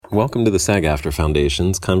Welcome to the SAG-AFTRA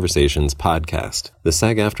Foundation's Conversations podcast. The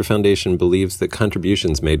SAG-AFTRA Foundation believes that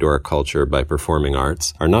contributions made to our culture by performing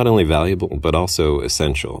arts are not only valuable, but also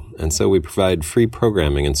essential, and so we provide free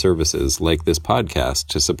programming and services like this podcast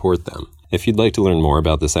to support them. If you'd like to learn more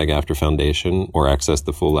about the SAG-AFTRA Foundation or access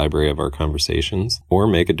the full library of our conversations or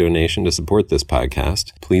make a donation to support this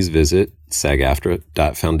podcast, please visit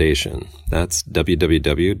sagaftra.foundation. That's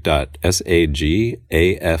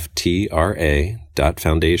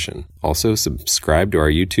www.sagaftra.foundation. Also, subscribe to our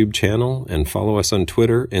YouTube channel and follow us on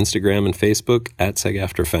Twitter, Instagram, and Facebook at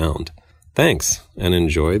SAG-AFTRA Thanks, and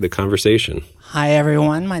enjoy the conversation. Hi,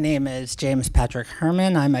 everyone. My name is James Patrick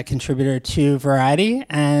Herman. I'm a contributor to Variety,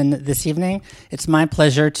 and this evening, it's my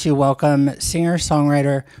pleasure to welcome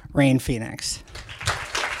singer-songwriter Rain Phoenix.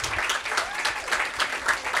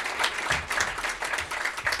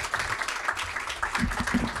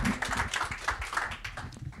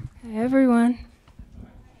 Hi, everyone.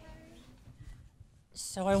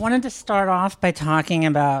 So I wanted to start off by talking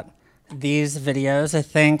about these videos. I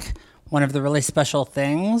think one of the really special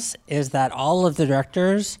things is that all of the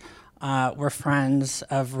directors were friends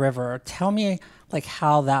of River. Tell me,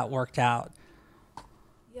 how that worked out.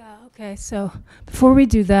 Yeah, okay. So before we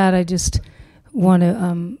do that, I just want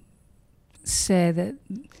to say that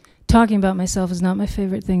talking about myself is not my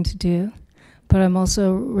favorite thing to do, but I'm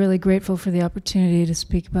also really grateful for the opportunity to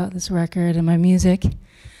speak about this record and my music.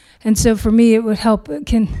 And so for me, it would help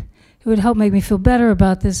make me feel better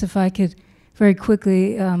about this if I could very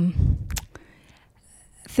quickly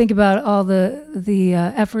think about all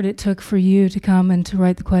the effort it took for you to come and to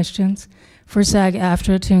write the questions, for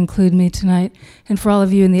SAG-AFTRA to include me tonight, and for all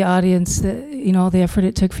of you in the audience, all the effort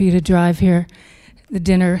it took for you to drive here, the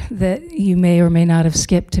dinner that you may or may not have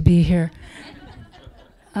skipped to be here.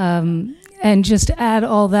 And just add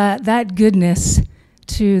all that goodness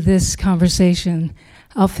to this conversation.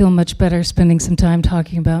 I'll feel much better spending some time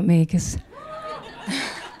talking about me, because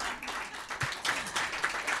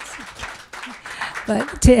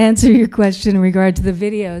But to answer your question in regard to the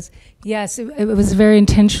videos, yes, it was very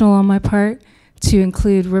intentional on my part to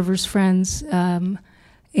include River's friends in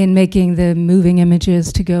making the moving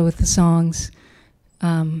images to go with the songs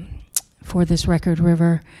for this record,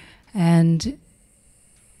 River. And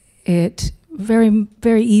it very,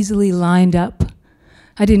 very easily lined up.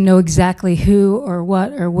 I didn't know exactly who or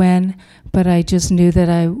what or when, but I just knew that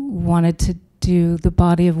I wanted to do the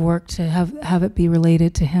body of work to have it be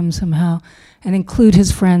related to him somehow and include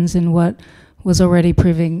his friends in what was already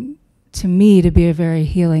proving to me to be a very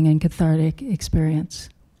healing and cathartic experience.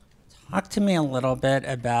 Talk to me a little bit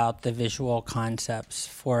about the visual concepts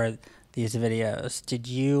for these videos. Did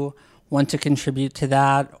you want to contribute to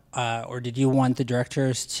that, or did you want the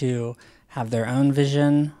directors to have their own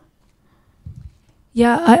vision?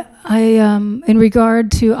 Yeah, I in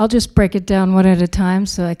regard to, I'll just break it down one at a time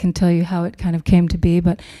so I can tell you how it kind of came to be,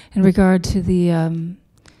 but in regard to the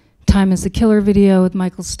Time is the Killer video with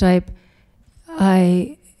Michael Stipe,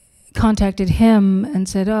 I contacted him and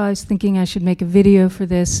said, I was thinking I should make a video for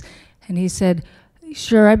this, and he said,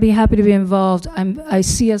 sure, I'd be happy to be involved. I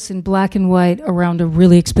see us in black and white around a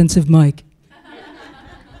really expensive mic.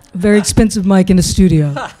 A very expensive mic in a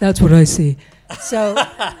studio. That's what I see. So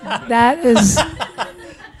that was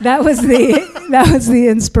the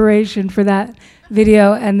inspiration for that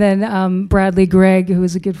video. And then Bradley Gregg, who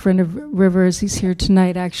is a good friend of Rivers, he's here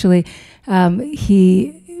tonight actually,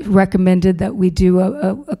 he recommended that we do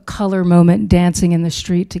a color moment dancing in the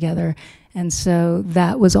street together. And so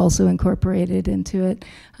that was also incorporated into it.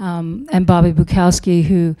 And Bobby Bukowski,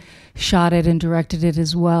 who shot it and directed it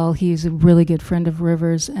as well, he's a really good friend of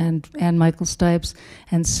Rivers and Michael Stipes.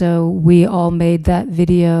 And so we all made that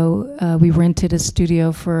video. We rented a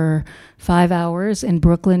studio for 5 hours in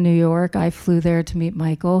Brooklyn, New York. I flew there to meet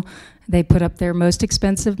Michael. They put up their most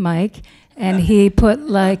expensive mic, and he put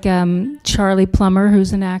Charlie Plummer,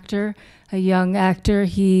 who's an actor, a young actor.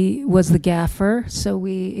 He was the gaffer, so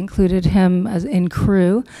we included him as in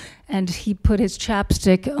crew, and he put his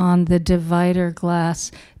chapstick on the divider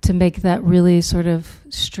glass to make that really sort of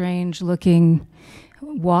strange-looking,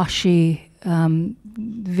 washy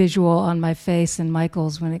visual on my face and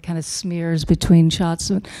Michael's when it kind of smears between shots.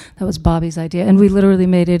 So that was Bobby's idea, and we literally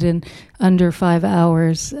made it in under 5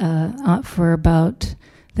 hours for about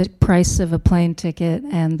the price of a plane ticket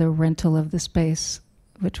and the rental of the space,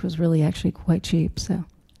 which was really actually quite cheap. So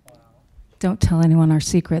don't tell anyone our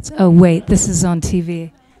secrets. Oh, wait, this is on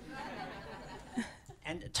TV.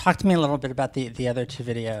 And talk to me a little bit about the other two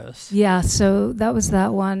videos. Yeah, so that was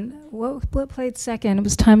that one. What played second? It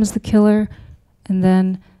was Time is the Killer, and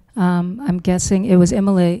then I'm guessing it was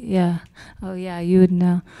Emily. Yeah. Oh, yeah, you would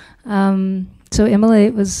know. So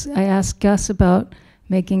Immolate was, I asked Gus about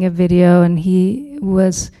making a video, and he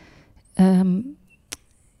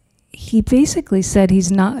basically said he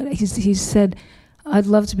said, I'd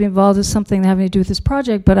love to be involved with something having to do with this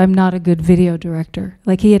project, but I'm not a good video director.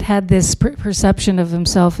 Like, he had this perception of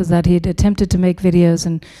himself as that he had attempted to make videos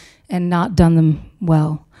and not done them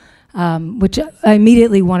well. Which I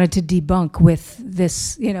immediately wanted to debunk with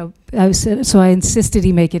this, so I insisted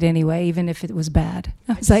he make it anyway, even if it was bad.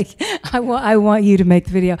 I was like, I want you to make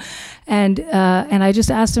the video. And I just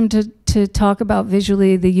asked him to talk about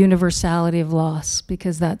visually the universality of loss,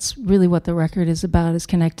 because that's really what the record is about, is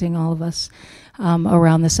connecting all of us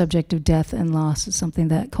around the subject of death and loss. Is something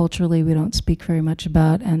that culturally we don't speak very much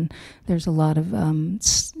about, and there's a lot of,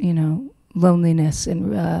 loneliness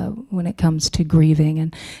and when it comes to grieving,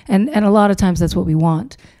 and a lot of times that's what we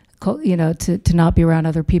want, to not be around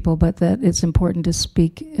other people, but that it's important to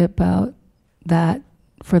speak about that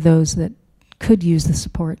for those that could use the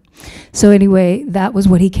support. So anyway, that was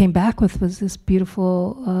what he came back with, was this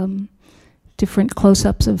beautiful different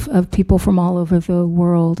close-ups of people from all over the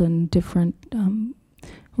world and different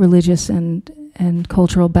religious and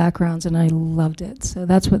cultural backgrounds, and I loved it. So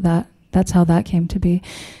that's how that came to be.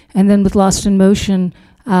 And then with Lost in Motion,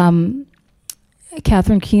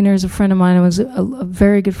 Catherine Keener is a friend of mine, and was a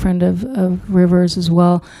very good friend of River's as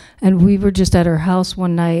well. And we were just at her house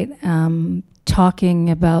one night talking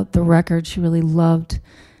about the record. She really loved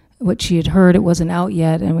what she had heard. It wasn't out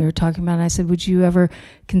yet, and we were talking about it. And I said, would you ever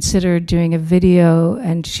consider doing a video?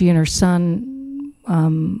 And she and her son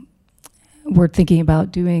were thinking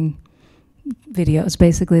about doing videos.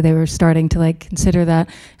 Basically, they were starting to consider that,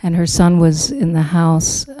 and her son was in the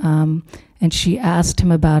house, and she asked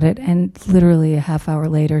him about it, and literally a half hour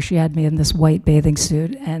later she had me in this white bathing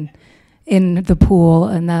suit and in the pool,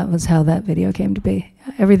 and that was how that video came to be.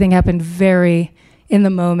 Everything happened very in the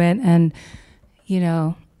moment, and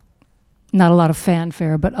not a lot of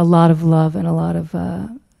fanfare, but a lot of love and a lot of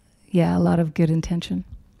good intention.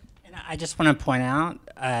 And I just want to point out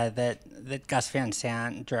that Gus Van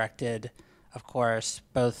Sant directed, of course,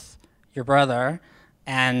 both your brother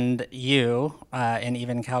and you in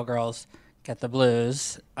Even Cowgirls Get the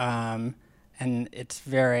Blues. And it's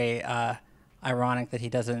very ironic that he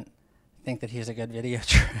doesn't think that he's a good video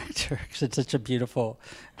director, because it's such a beautiful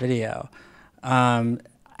video.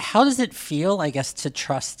 How does it feel, I guess, to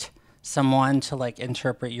trust someone to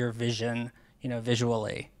interpret your vision,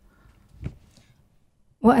 visually?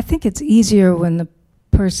 Well, I think it's easier when the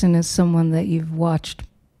person is someone that you've watched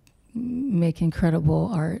make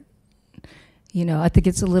incredible art. I think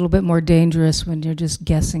it's a little bit more dangerous when you're just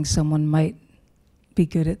guessing someone might be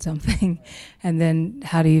good at something, and then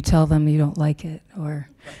how do you tell them you don't like it, or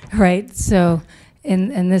right? So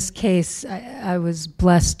in this case, I was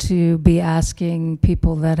blessed to be asking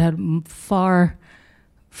people that had far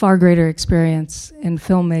greater experience in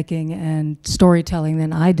filmmaking and storytelling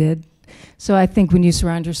than I did. So I think when you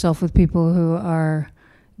surround yourself with people who are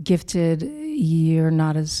gifted, you're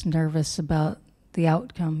not as nervous about the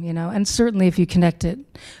outcome, and certainly if you connect it,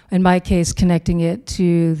 in my case, connecting it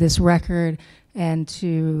to this record and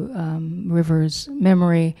to River's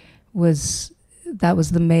memory was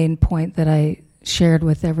the main point that I shared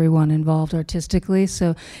with everyone involved artistically.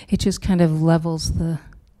 So it just kind of levels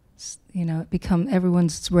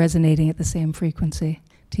everyone's resonating at the same frequency,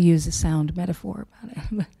 to use a sound metaphor about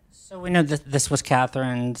it. So we know that this was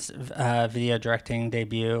Catherine's video directing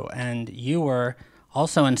debut, and you were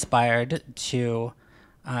also inspired to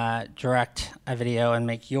direct a video and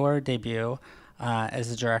make your debut as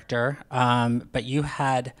a director. But you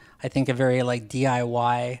had, I think, a very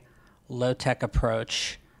DIY, low-tech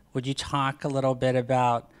approach. Would you talk a little bit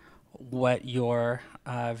about what your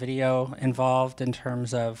video involved in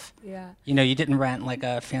terms of, you didn't rent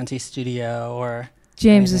a fancy studio or...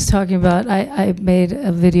 James is talking about, I made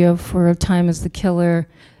a video for Time is the Killer,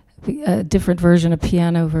 a different version, a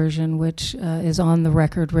piano version, which is on the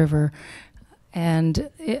record River. And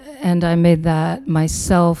I made that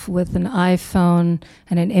myself with an iPhone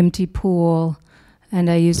and an empty pool, and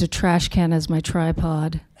I used a trash can as my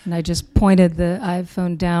tripod. And I just pointed the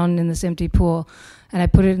iPhone down in this empty pool, and I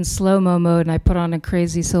put it in slow-mo mode, and I put on a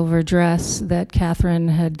crazy silver dress that Catherine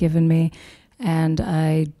had given me, and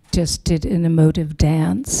I just did an emotive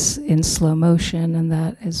dance in slow motion, and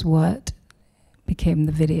that is what became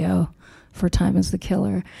the video for Time is the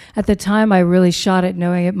Killer. At the time, I really shot it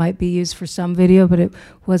knowing it might be used for some video, but it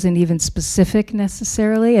wasn't even specific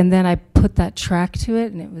necessarily, and then I put that track to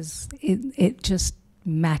it, and it just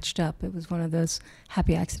matched up. It was one of those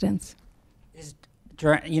happy accidents. It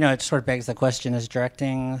sort of begs the question, is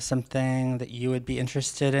directing something that you would be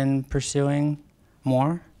interested in pursuing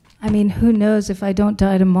more? I mean, who knows? If I don't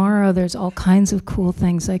die tomorrow, there's all kinds of cool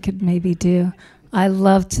things I could maybe do. I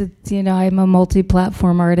love to, I'm a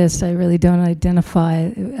multi-platform artist. I really don't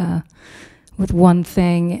identify with one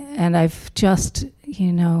thing. And I've just,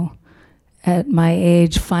 at my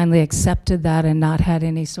age, finally accepted that and not had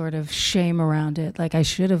any sort of shame around it. Like I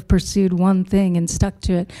should have pursued one thing and stuck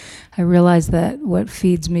to it. I realize that what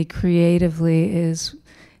feeds me creatively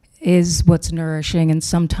is what's nourishing, and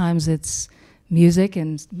sometimes it's music,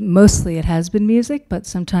 and mostly it has been music, but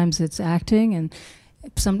sometimes it's acting, and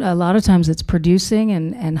a lot of times it's producing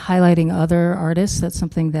and highlighting other artists. That's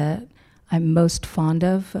something that I'm most fond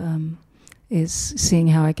of, is seeing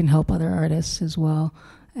how I can help other artists as well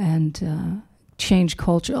and change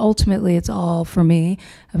culture. Ultimately, it's all for me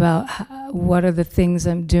about what are the things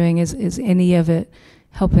I'm doing. Is any of it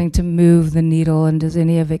helping to move the needle, and does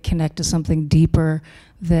any of it connect to something deeper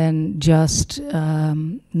than just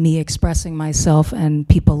me expressing myself and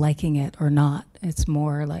people liking it or not? It's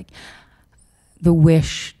more like the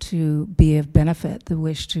wish to be of benefit, the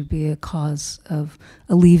wish to be a cause of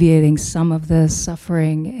alleviating some of the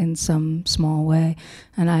suffering in some small way.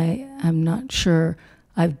 And I'm not sure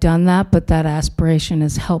I've done that, but that aspiration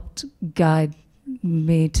has helped guide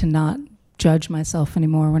me to not judge myself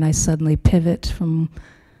anymore when I suddenly pivot from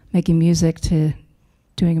making music to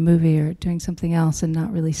doing a movie or doing something else and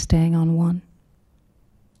not really staying on one.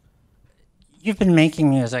 You've been making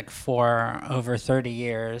music for over 30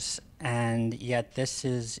 years, and yet this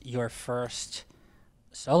is your first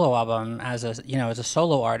solo album as a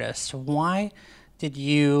solo artist. What do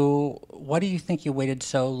you think you waited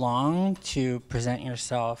so long to present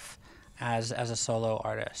yourself as a solo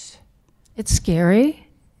artist? It's scary.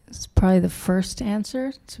 It's probably the first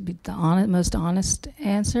answer, to be the most honest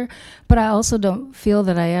answer. But I also don't feel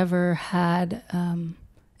that I ever had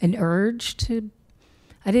an urge to.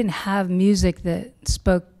 I didn't have music that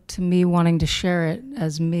spoke to me wanting to share it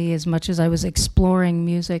as me as much as I was exploring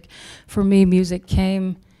music. For me, music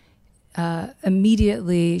came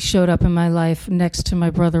immediately, showed up in my life next to my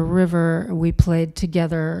brother River. We played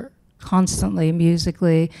together constantly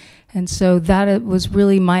musically. And so that it was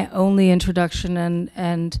really my only introduction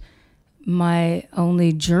and my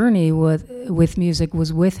only journey with music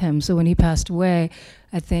was with him. So when he passed away,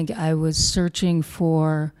 I think I was searching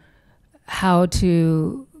for how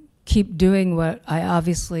to keep doing what I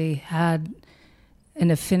obviously had an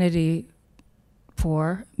affinity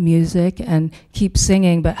for, music, and keep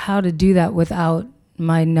singing, but how to do that without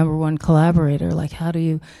my number one collaborator. Like, how do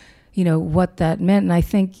you what that meant. And I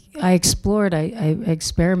think I explored, I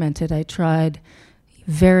experimented, I tried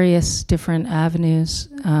various different avenues,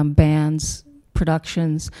 bands,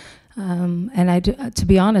 productions, and to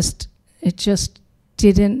be honest, it just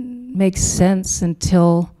didn't make sense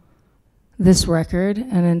until this record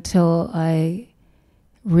and until I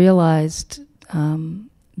realized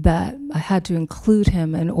that I had to include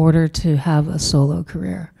him in order to have a solo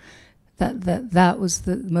career. That was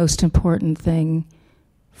the most important thing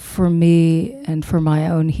for me and for my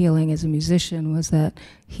own healing as a musician, was that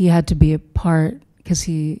he had to be a part, because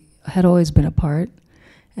he had always been a part.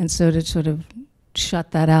 And so to sort of shut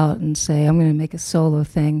that out and say, I'm going to make a solo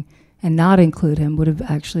thing and not include him would have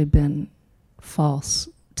actually been false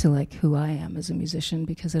to like who I am as a musician,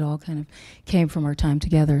 because it all kind of came from our time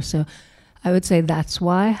together. So I would say that's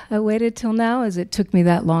why I waited till now, is it took me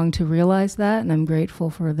that long to realize that, and I'm grateful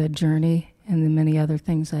for the journey and the many other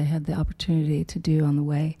things I had the opportunity to do on the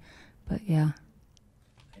way. But yeah.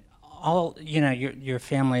 Your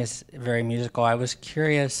family is very musical. I was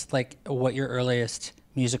curious, like, what your earliest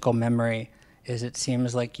musical memory is. It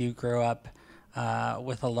seems like you grew up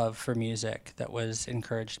with a love for music that was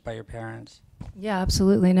encouraged by your parents. Yeah,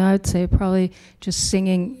 absolutely. No, I'd say probably just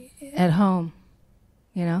singing at home,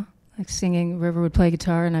 like singing. River would play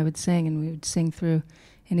guitar and I would sing, and we would sing through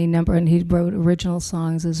any number. And he wrote original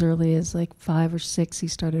songs as early as like 5 or 6. He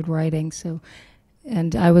started writing. So,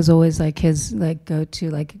 and I was always like his go-to,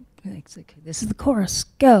 like this is the chorus,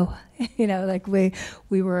 go. Like we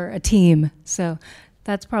were a team. So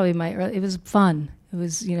that's probably it was fun. It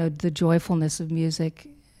was, the joyfulness of music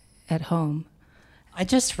at home. I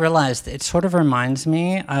just realized it sort of reminds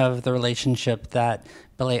me of the relationship that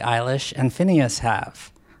Billie Eilish and Finneas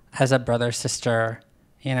have as a brother-sister,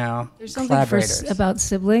 There's something about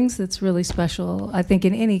siblings that's really special, I think,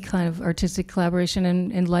 in any kind of artistic collaboration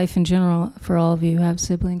and in life in general. For all of you who have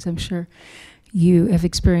siblings, I'm sure you have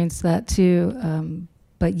experienced that too.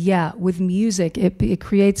 But yeah, with music, it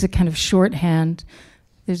creates a kind of shorthand.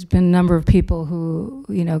 There's been a number of people who,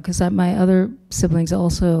 because my other siblings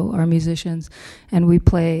also are musicians, and we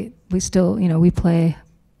play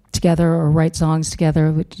together or write songs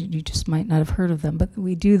together, which you just might not have heard of them, but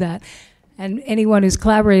we do that. And anyone who's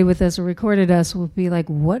collaborated with us or recorded us will be like,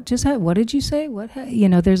 what did you say?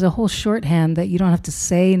 There's a whole shorthand that you don't have to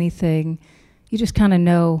say anything. You just kind of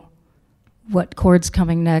know what chord's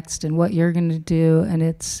coming next and what you're going to do, and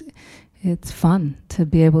it's fun to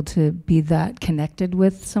be able to be that connected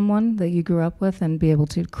with someone that you grew up with and be able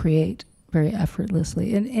to create very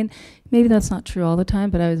effortlessly. And maybe that's not true all the time,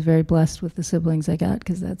 but I was very blessed with the siblings I got,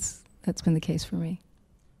 because that's been the case for me.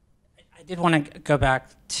 I did want to go back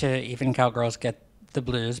to Even Cowgirls Get the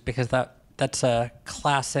Blues, because that's a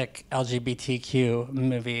classic LGBTQ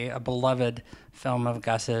movie, a beloved film of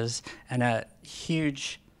Gus's, and a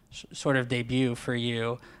huge sort of debut for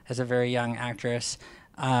you as a very young actress.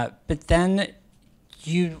 But then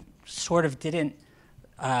you sort of didn't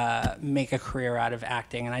make a career out of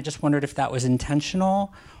acting, and I just wondered if that was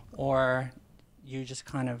intentional, or you just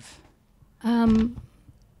kind of...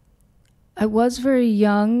 I was very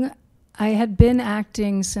young. I had been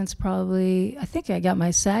acting since probably, I think I got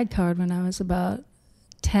my SAG card when I was about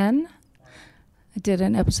 10. I did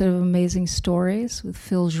an episode of Amazing Stories with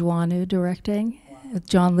Phil Joannou directing, with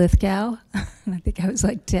John Lithgow. I think I was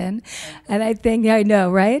like 10. And I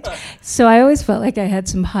know, right? So I always felt like I had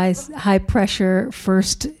some high pressure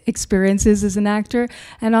first experiences as an actor.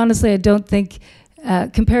 And honestly, I don't think,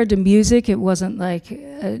 compared to music, it wasn't like,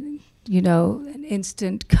 an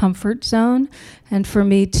instant comfort zone. And for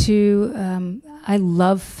me too, I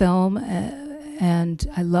love film and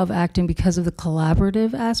I love acting because of the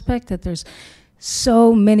collaborative aspect, that there's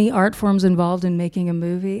so many art forms involved in making a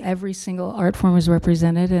movie. Every single art form is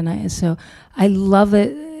represented, and so I love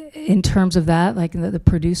it in terms of that. Like the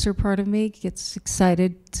producer part of me gets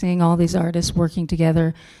excited seeing all these artists working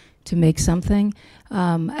together to make something.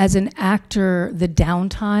 As an actor, the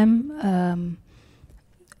downtime,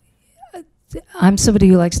 I'm somebody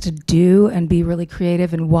who likes to do and be really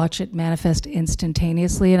creative and watch it manifest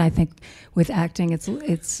instantaneously. And I think with acting,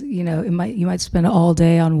 it's you might spend all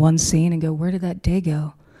day on one scene and go, where did that day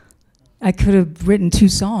go? I could have written 2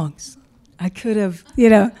 songs. I could have,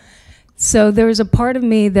 So there was a part of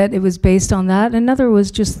me that it was based on that. Another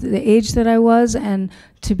was just the age that I was, and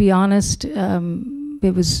to be honest,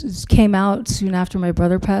 it came out soon after my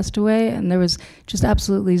brother passed away, and there was just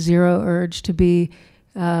absolutely zero urge to be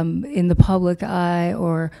in the public eye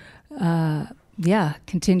or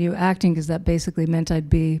continue acting, because that basically meant I'd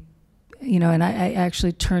be, and I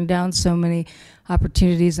actually turned down so many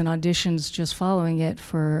opportunities and auditions just following it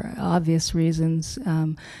for obvious reasons.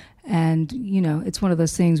 And it's one of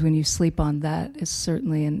those things when you sleep on that, is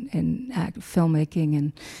certainly in filmmaking,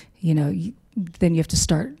 and then you have to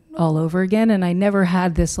start all over again. And I never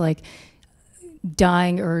had this like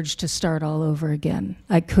dying urge to start all over again.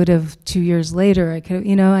 I could have 2 years later,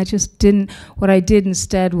 I just didn't. What I did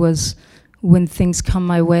instead was, when things come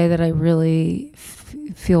my way that I really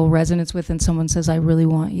feel resonance with, and someone says, I really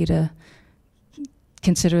want you to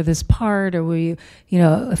consider this part, or will you,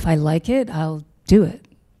 if I like it, I'll do it.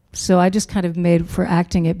 So I just kind of made, for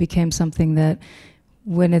acting, it became something that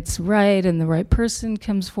when it's right and the right person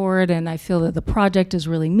comes forward and I feel that the project is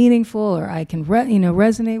really meaningful, or I can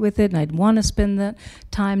resonate with it, and I'd want to spend that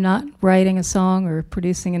time not writing a song or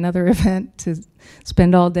producing another event to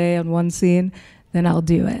spend all day on one scene, then I'll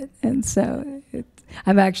do it. And so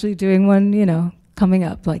I'm actually doing one, coming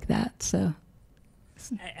up like that. So.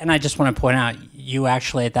 And I just want to point out, you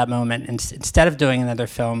actually at that moment, instead of doing another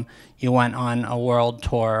film, you went on a world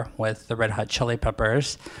tour with the Red Hot Chili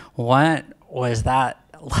Peppers. What was that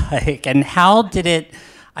like, and how did it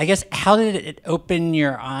open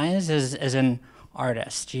your eyes as an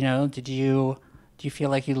artist? Do you feel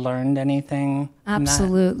like you learned anything from that?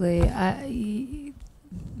 Absolutely.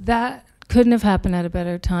 That couldn't have happened at a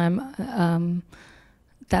better time.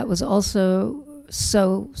 That was also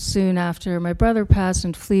so soon after my brother passed,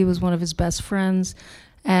 and Flea was one of his best friends.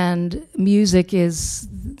 And music is,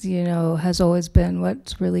 has always been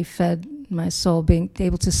what's really fed my soul, being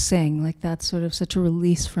able to sing. Like, that's sort of such a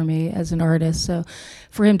release for me as an artist. So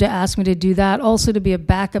for him to ask me to do that, also to be a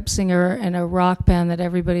backup singer in a rock band that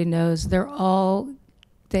everybody knows, all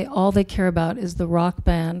they care about is the rock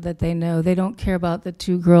band that they know. They don't care about the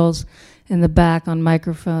 2 girls in the back on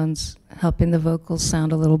microphones helping the vocals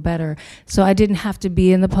sound a little better. So I didn't have to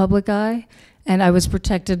be in the public eye, and I was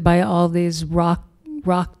protected by all these rock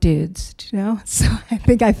dudes, So I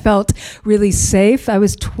think I felt really safe. I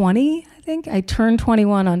was 20, I think. I turned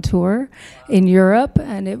 21 on tour in Europe,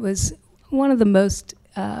 and it was one of the most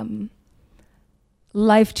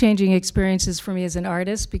life-changing experiences for me as an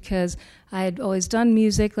artist, because I had always done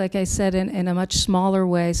music, like I said, in a much smaller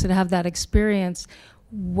way. So to have that experience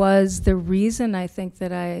was the reason I think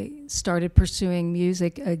that I started pursuing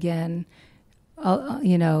music again,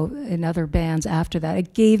 in other bands after that.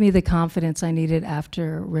 It gave me the confidence I needed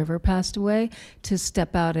after River passed away to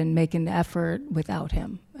step out and make an effort without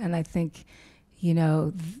him. And I think,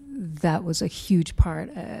 that was a huge part,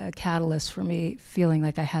 a catalyst for me feeling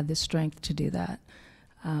like I had the strength to do that.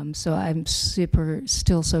 So I'm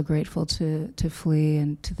still so grateful to Flea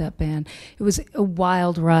and to that band. It was a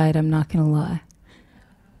wild ride, I'm not gonna lie.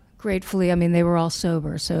 Gratefully, they were all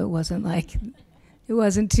sober, so it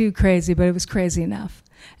wasn't too crazy, but it was crazy enough.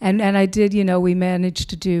 And I did, we managed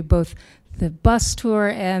to do both the bus tour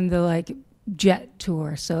and the jet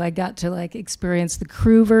tour. So I got to experience the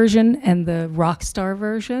crew version and the rock star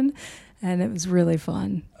version, and it was really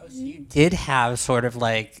fun. So you did have sort of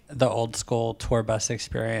the old school tour bus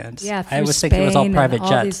experience. Yeah, I was thinking it was all private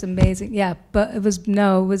jets. All these amazing, but it was.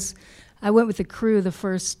 I went with the crew the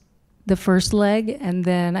first leg, and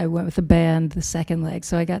then I went with the band the second leg.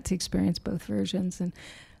 So I got to experience both versions, and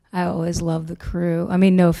I always loved the crew.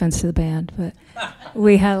 No offense to the band, but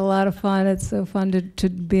we had a lot of fun. It's so fun to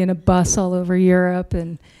be in a bus all over Europe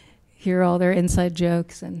and hear all their inside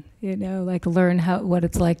jokes and, learn what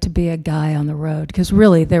it's like to be a guy on the road. Because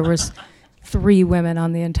really, there was 3 women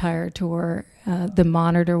on the entire tour, the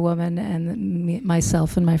monitor woman and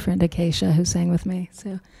myself and my friend Acacia, who sang with me.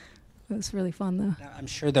 So it was really fun, though. I'm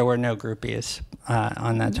sure there were no groupies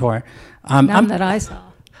on that tour. None that I saw.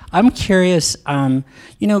 I'm curious,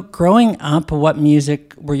 growing up, what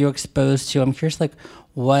music were you exposed to? I'm curious,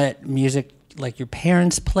 what music, your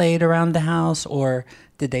parents played around the house, or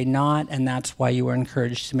did they not, and that's why you were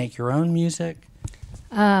encouraged to make your own music?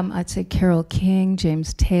 I'd say Carole King,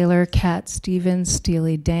 James Taylor, Cat Stevens,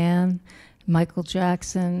 Steely Dan, Michael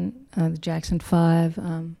Jackson, the Jackson 5.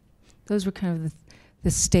 Those were kind of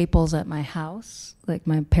the staples at my house,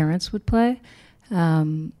 my parents would play.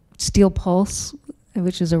 Steel Pulse,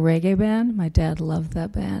 which is a reggae band. My dad loved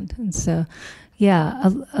that band. And so,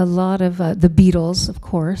 a lot of the Beatles, of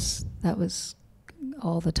course. That was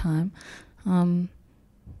all the time.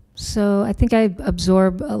 So I think a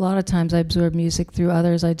lot of times I absorb music through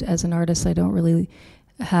others. As an artist, I don't really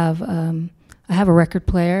have, I have a record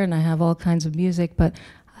player and I have all kinds of music, but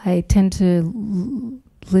I tend to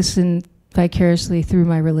listen vicariously through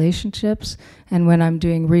my relationships. And when I'm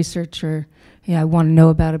doing research or I want to know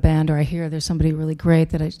about a band, or I hear there's somebody really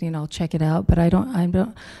great that I'll check it out. But I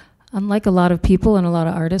don't. Unlike a lot of people and a lot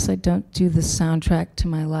of artists, I don't do the soundtrack to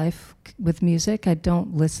my life with music. I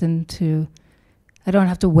don't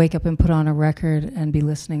have to wake up and put on a record and be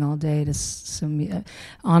listening all day to some.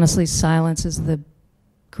 Honestly, silence is the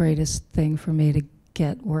greatest thing for me to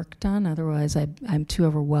get work done. Otherwise, I'm too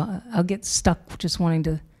overwhelmed. I'll get stuck just wanting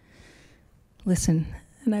to listen,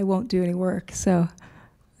 and I won't do any work. So.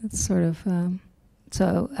 It's sort of,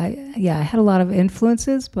 I had a lot of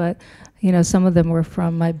influences, but, some of them were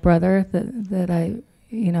from my brother that I,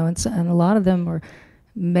 and a lot of them were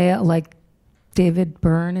male, like David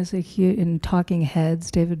Byrne is a huge, in Talking Heads,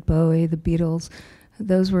 David Bowie, the Beatles.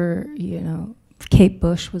 Those were, Kate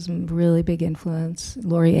Bush was a really big influence,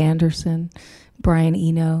 Laurie Anderson, Brian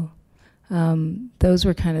Eno. Those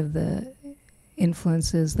were kind of the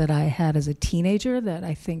influences that I had as a teenager that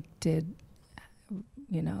I think did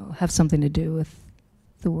have something to do with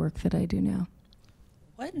the work that I do now.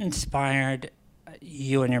 What inspired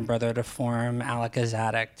you and your brother to form Alec as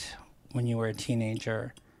Addict when you were a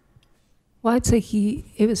teenager? Well, I'd say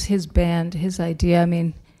it was his band, his idea.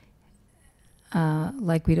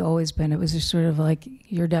 Like we'd always been. It was just sort of like,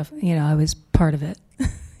 I was part of it.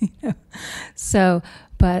 So,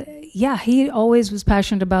 but yeah, he always was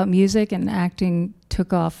passionate about music, and acting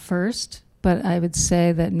took off first. But I would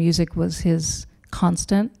say that music was his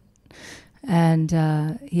constant. And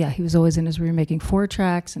he was always in his room making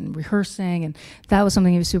 4-tracks and rehearsing, and that was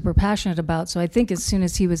something he was super passionate about. So I think as soon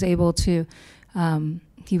as he was able to,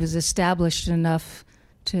 he was established enough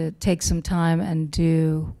to take some time and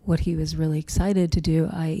do what he was really excited to do,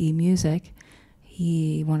 i.e. music,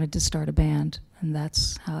 he wanted to start a band, and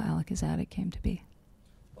that's how Alec as Addict came to be.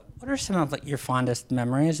 What are some of your fondest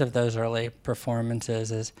memories of those early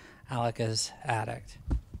performances as Alec as Addict?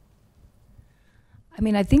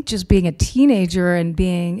 I think just being a teenager and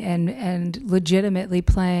being and legitimately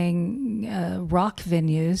playing rock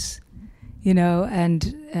venues,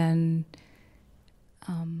 and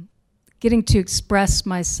getting to express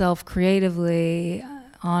myself creatively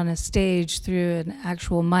on a stage through an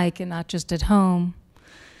actual mic and not just at home.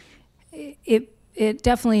 It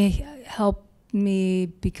definitely helped me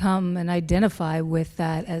become and identify with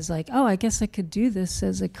that as like, oh, I guess I could do this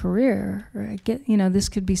as a career, or this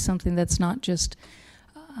could be something that's not just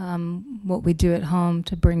what we do at home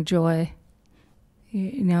to bring joy.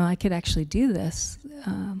 You know, I could actually do this.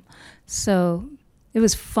 So it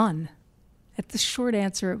was fun. At the short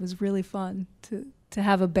answer, it was really fun to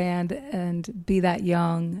have a band and be that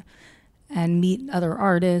young and meet other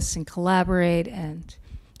artists and collaborate and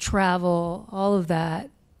travel. All of that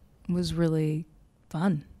was really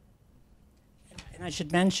fun. And I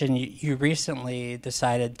should mention, you recently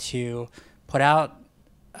decided to put out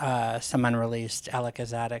some unreleased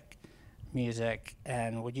Alakazattic music.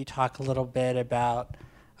 And would you talk a little bit about,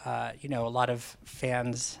 a lot of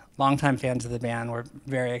fans, longtime fans of the band were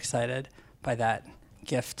very excited by that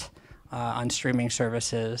gift on streaming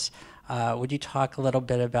services. Would you talk a little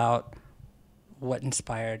bit about what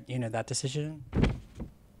inspired, that decision?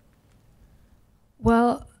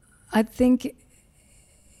 Well, I think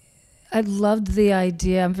I loved the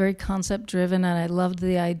idea. I'm very concept driven, and I loved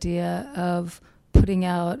the idea of putting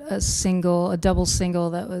out a double single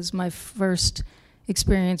that was my first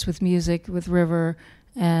experience with music with River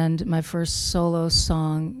and my first solo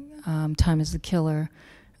song, Time is the Killer,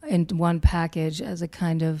 in one package as a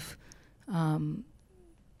kind of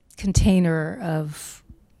container of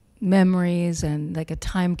memories and like a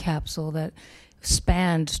time capsule that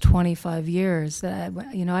spanned 25 years. That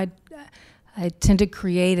I tend to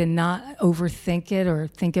create and not overthink it or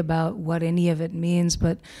think about what any of it means,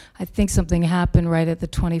 but I think something happened right at the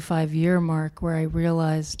 25-year mark where I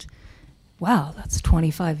realized, wow, that's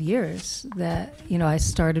 25 years that, I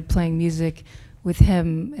started playing music with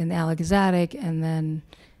him in Alakazattic, and then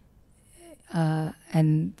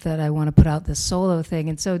and that I want to put out this solo thing.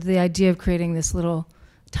 And so the idea of creating this little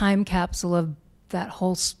time capsule of that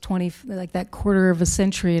whole that quarter of a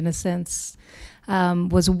century, in a sense,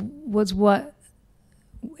 was what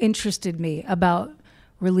interested me about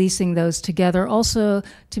releasing those together. Also,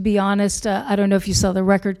 to be honest, I don't know if you saw the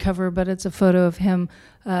record cover, but it's a photo of him,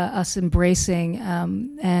 us embracing,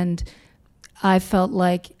 and I felt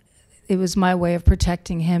like it was my way of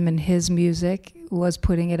protecting him and his music, was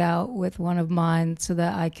putting it out with one of mine so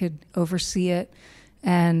that I could oversee it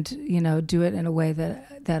and, do it in a way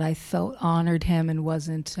that I felt honored him and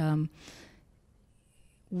wasn't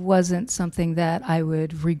something that I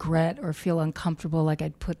would regret or feel uncomfortable, like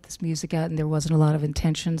I'd put this music out and there wasn't a lot of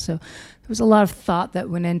intention. So there was a lot of thought that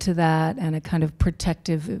went into that, and a kind of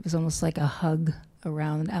protective, it was almost like a hug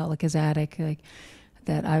around Alakazattic, like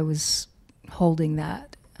that I was holding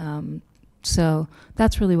that. So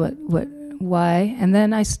that's really why. And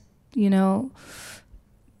then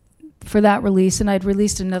for that release, and I'd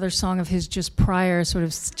released another song of his just prior, sort of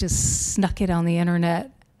just snuck it on the internet,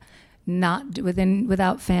 not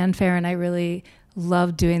without fanfare, and I really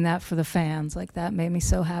loved doing that for the fans. Like, that made me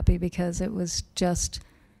so happy because it was just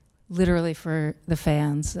literally for the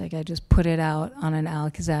fans. Like, I just put it out on an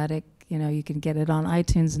Alakazattic. You can get it on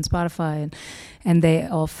iTunes and Spotify, and they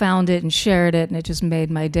all found it and shared it, and it just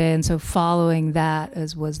made my day. And so following that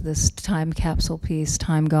was this time capsule piece,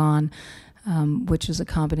 Time Gone, which is a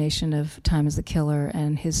combination of Time is the Killer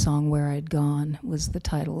and his song Where I'd Gone was the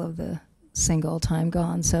title of the single, Time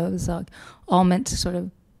Gone. So it was all meant to sort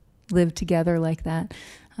of live together like that.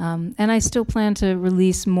 And I still plan to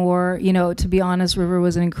release more. To be honest, River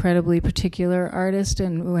was an incredibly particular artist,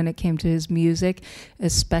 and when it came to his music,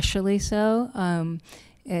 especially so.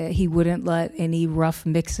 He wouldn't let any rough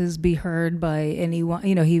mixes be heard by anyone.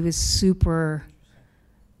 He was super,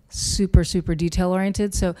 super, super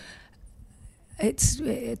detail-oriented. So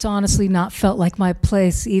it's honestly not felt like my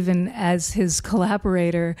place, even as his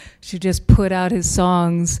collaborator, to just put out his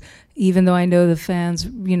songs, even though I know the fans,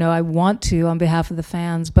 I want to on behalf of the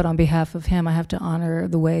fans, but on behalf of him, I have to honor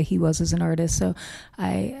the way he was as an artist. So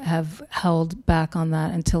I have held back on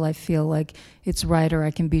that until I feel like it's right, or I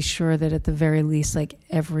can be sure that at the very least, like,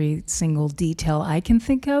 every single detail I can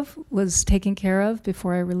think of was taken care of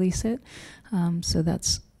before I release it. So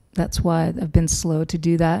that's why I've been slow to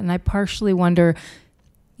do that. And I partially wonder,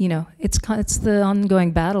 it's the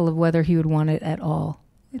ongoing battle of whether he would want it at all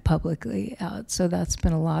publicly out. So that's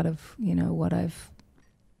been a lot of, what I've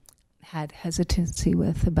had hesitancy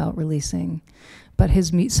with about releasing. But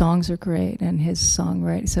his songs are great, and his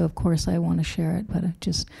songwriting, so of course I want to share it, but I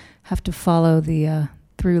just have to follow the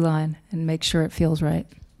through line and make sure it feels right.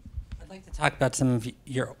 I'd like to talk about some of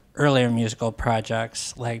your earlier musical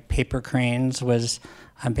projects, like Paper Cranes was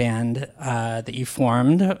a band that you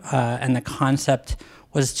formed, and the concept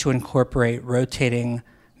was to incorporate rotating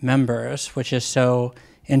members, which is so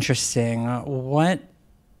interesting. What,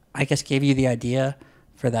 I guess, gave you the idea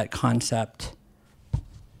for that concept?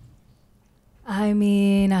 I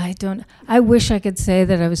mean, I wish I could say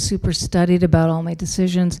that I was super studied about all my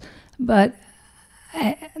decisions, but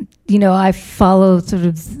I follow sort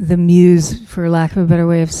of the muse, for lack of a better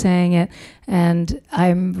way of saying it, and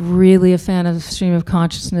I'm really a fan of stream of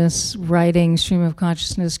consciousness writing, stream of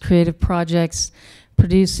consciousness creative projects,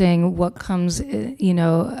 producing what comes,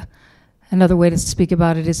 another way to speak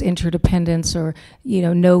about it is interdependence, or,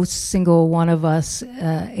 no single one of us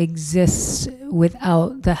exists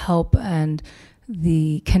without the help and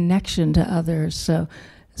the connection to others.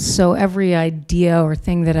 So every idea or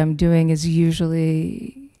thing that I'm doing is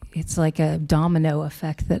usually, it's like a domino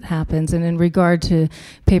effect that happens. And in regard to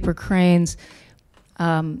Paper Cranes,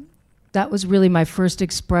 that was really my first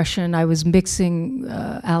expression. I was mixing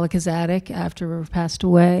Alec Attic after River passed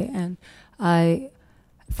away, and I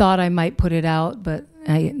thought I might put it out, but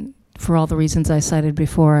for all the reasons I cited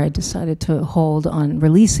before, I decided to hold on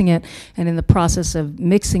releasing it. And in the process of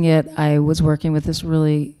mixing it, I was working with this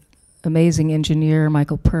really amazing engineer,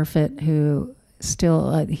 Michael Perfit, who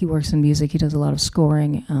still, he works in music. He does a lot of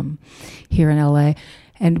scoring here in LA.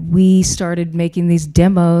 And we started making these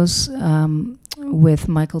demos with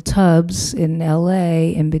Michael Tubbs in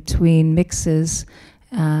LA in between mixes.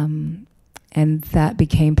 And that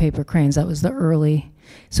became Paper Cranes. That was the early.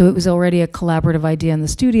 So it was already a collaborative idea in the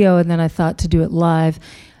studio, and then I thought to do it live.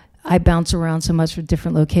 I bounce around so much with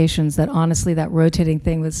different locations that honestly that rotating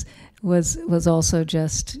thing was also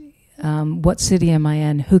just, what city am I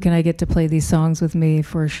in? Who can I get to play these songs with me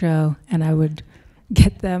for a show? And I would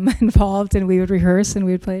get them involved, and we would rehearse, and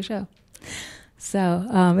we would play a show.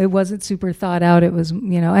 So it wasn't super thought out. It was,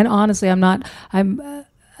 and honestly,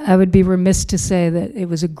 I would be remiss to say that it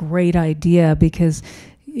was a great idea, because,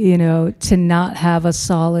 to not have a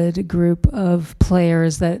solid group of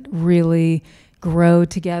players that really grow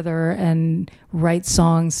together and write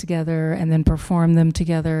songs together and then perform them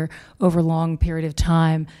together over a long period of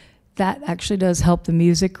time, that actually does help the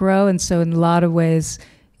music grow. And so in a lot of ways,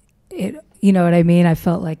 you know what I mean? I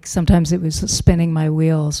felt like sometimes it was spinning my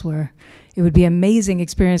wheels, where it would be an amazing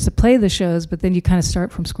experience to play the shows, but then you kind of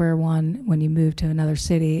start from square one when you move to another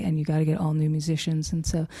city, and you got to get all new musicians. And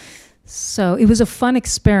so it was a fun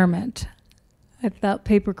experiment. I thought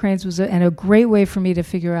Paper Cranes was a great way for me to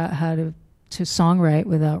figure out how to songwrite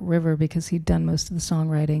without River, because he'd done most of the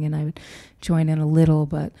songwriting and I would join in a little,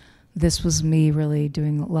 but this was me really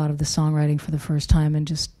doing a lot of the songwriting for the first time and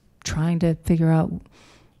just trying to figure out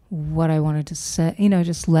what I wanted to say,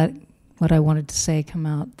 just let what I wanted to say come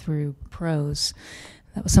out through prose.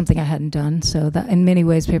 That was something I hadn't done. So that, in many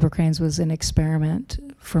ways, Paper Cranes was an experiment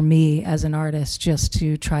for me as an artist, just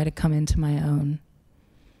to try to come into my own.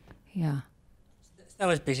 Yeah. That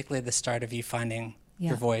was basically the start of you finding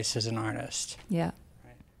your voice as an artist. Yeah.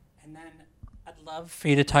 Right. And then I'd love for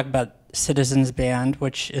you to talk about Citizens Band,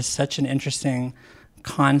 which is such an interesting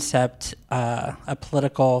concept, a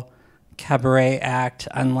political cabaret act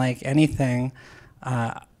unlike anything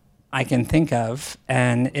I can think of.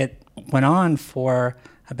 And it went on for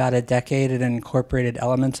about a decade. It incorporated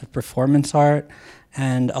elements of performance art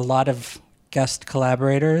and a lot of guest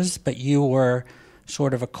collaborators, but you were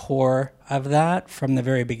sort of a core of that from the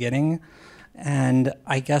very beginning. And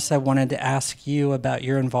I guess I wanted to ask you about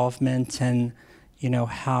your involvement and,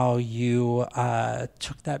 how you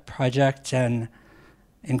took that project and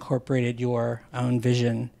incorporated your own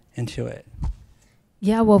vision into it.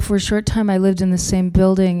 Yeah, well, for a short time I lived in the same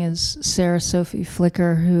building as Sarah Sophie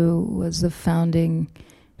Flicker, who was the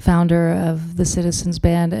founder of the Citizens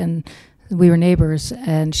Band, and we were neighbors,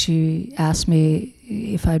 and she asked me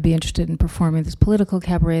if I'd be interested in performing this political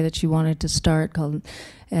cabaret that she wanted to start called,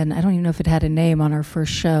 and I don't even know if it had a name, on our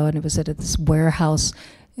first show, and it was at this warehouse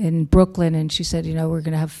in Brooklyn, and she said, we're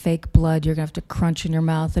going to have fake blood, you're going to have to crunch in your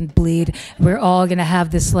mouth and bleed, we're all going to have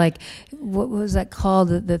this, like, what was that called,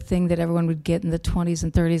 the thing that everyone would get in the 20s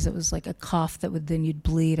and 30s, it was like a cough that would, then you'd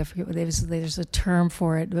bleed, I forget what it was, there's a term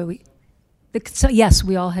for it, but yes,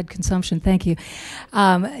 we all had consumption. Thank you.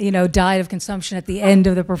 Died of consumption at the end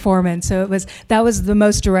of the performance. So that was the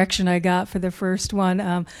most direction I got for the first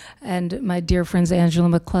one. And my dear friends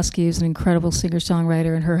Angela McCluskey, who's an incredible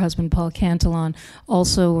singer-songwriter, and her husband Paul Cantillon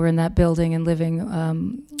also were in that building and living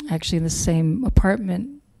actually in the same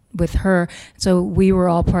apartment with her. So we were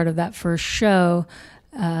all part of that first show.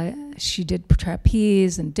 She did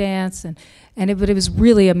trapeze and dance, but it was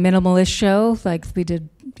really a minimalist show. Like we did,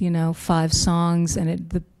 5 songs,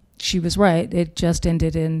 and she was right. It just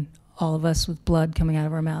ended in all of us with blood coming out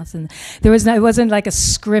of our mouths, and it wasn't like a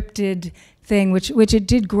scripted thing, which it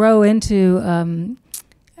did grow into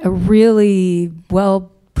a really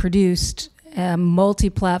well produced.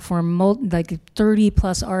 Multi-platform, like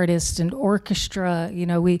 30-plus artists and orchestra.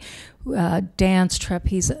 We dance,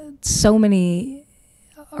 trapeze, so many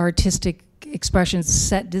artistic expressions,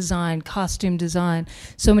 set design, costume design.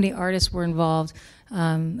 So many artists were involved,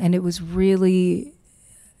 and it was really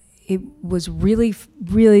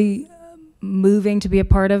moving to be a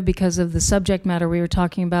part of because of the subject matter we were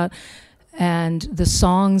talking about and the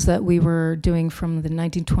songs that we were doing from the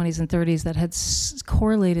 1920s and 30s that had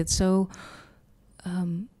correlated so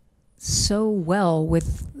well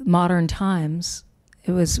with modern times.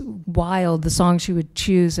 It was wild. The songs she would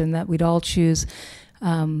choose and that we'd all choose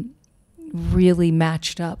really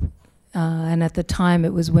matched up. And at the time,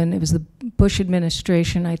 it was the Bush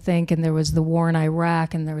administration, I think, and there was the war in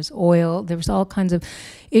Iraq, and there was oil. There was all kinds of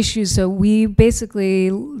issues. So we basically,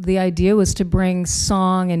 the idea was to bring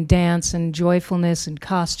song and dance and joyfulness and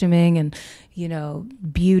costuming and,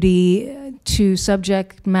 beauty to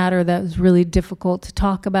subject matter that was really difficult to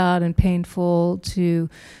talk about and painful to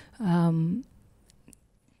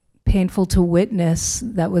witness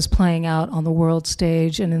that was playing out on the world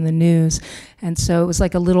stage and in the news. And so it was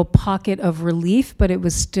like a little pocket of relief, but it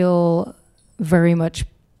was still very much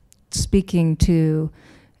speaking to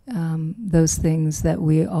those things that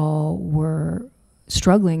we all were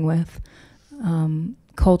struggling with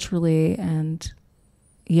culturally and,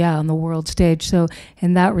 on the world stage. So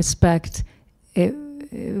in that respect, it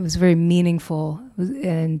was very meaningful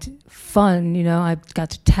and fun. I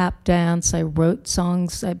got to tap dance. I wrote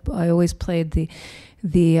songs. I always played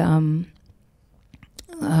the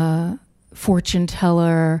fortune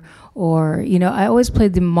teller, or I always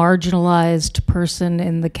played the marginalized person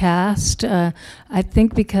in the cast. I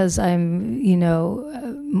think because I'm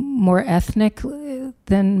more ethnic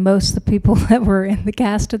than most of the people that were in the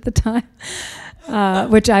cast at the time.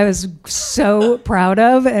 Which I was so proud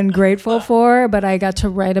of and grateful for, but I got to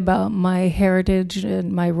write about my heritage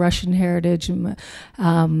and my Russian heritage and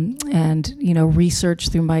research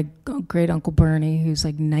through my great Uncle Bernie, who's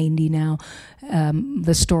like 90 now,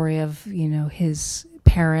 the story of, his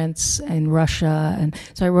parents in Russia. And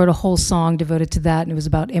so I wrote a whole song devoted to that, and it was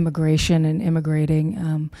about immigration and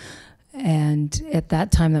immigrating. And at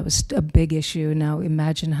that time, that was a big issue. Now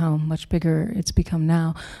imagine how much bigger it's become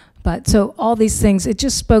now. But so all these things, it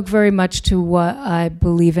just spoke very much to what I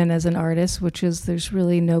believe in as an artist, which is there's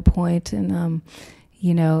really no point in,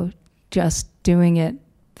 just doing it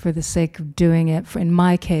for the sake of doing it. In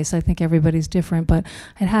my case, I think everybody's different, but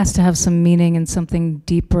it has to have some meaning and something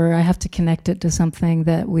deeper. I have to connect it to something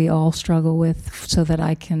that we all struggle with so that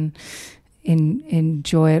I can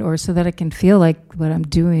enjoy it, or so that I can feel like what I'm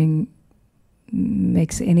doing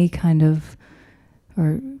makes any kind of,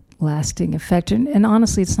 or lasting effect. And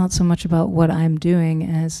honestly, it's not so much about what I'm doing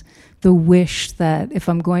as the wish that if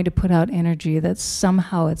I'm going to put out energy, that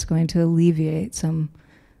somehow it's going to alleviate some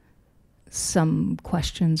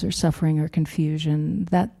questions or suffering or confusion.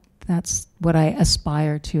 That's what I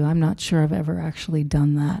aspire to. I'm not sure I've ever actually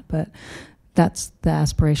done that, but that's the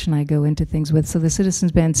aspiration I go into things with. So the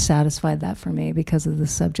Citizens Band satisfied that for me because of the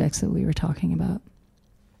subjects that we were talking about.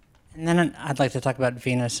 And then I'd like to talk about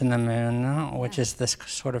Venus and the Moon, which is this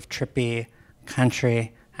sort of trippy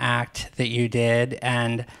country act that you did.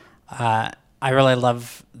 And I really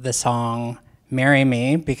love the song Marry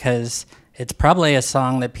Me, because it's probably a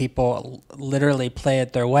song that people literally play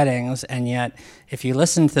at their weddings, and yet if you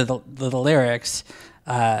listen to the lyrics,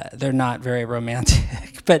 they're not very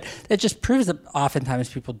romantic. But it just proves that oftentimes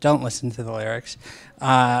people don't listen to the lyrics.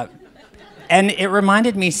 And it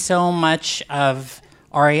reminded me so much of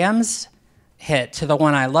R.E.M's hit To the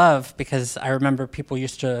One I Love, because I remember people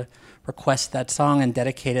used to request that song and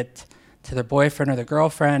dedicate it to their boyfriend or their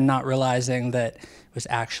girlfriend, not realizing that it was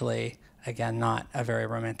actually, again, not a very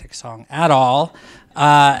romantic song at all.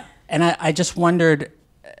 And I just wondered,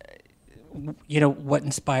 what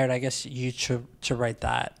inspired, I guess, you to write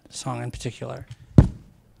that song in particular?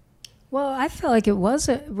 Well, I felt like it was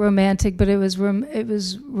romantic, but it was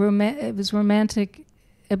romantic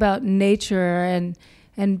about nature and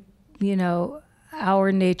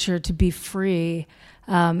our nature to be free.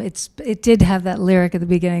 It did have that lyric at the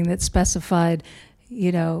beginning that specified,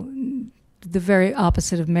 the very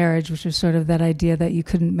opposite of marriage, which was sort of that idea that you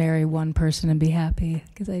couldn't marry one person and be happy.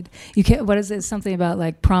 Because you can't. What is it? Something about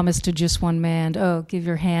like promise to just one man. Oh, give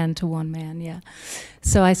your hand to one man. Yeah.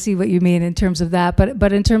 So I see what you mean in terms of that.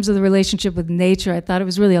 But in terms of the relationship with nature, I thought it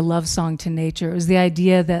was really a love song to nature. It was the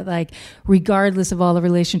idea that, like, regardless of all the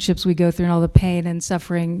relationships we go through and all the pain and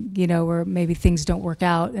suffering, or maybe things don't work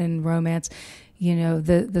out in romance,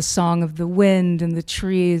 the song of the wind and the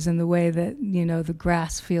trees and the way that, the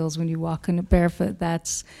grass feels when you walk in it barefoot,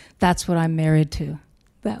 that's what I'm married to.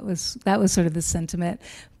 That was sort of the sentiment.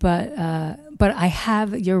 But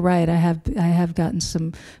you're right, I have gotten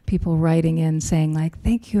some people writing in saying like,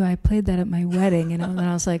 thank you, I played that at my wedding, and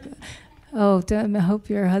I was like, Oh, I hope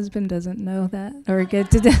your husband doesn't know that, or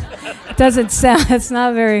it doesn't sound. It's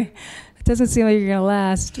not very. It doesn't seem like you're gonna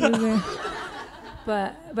last.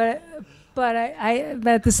 But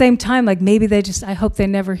at the same time, like maybe I hope they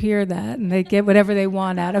never hear that and they get whatever they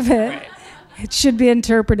want out of it. Right. It should be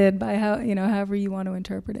interpreted by however you want to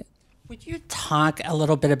interpret it. Would you talk a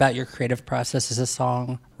little bit about your creative process as a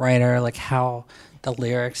songwriter, like how the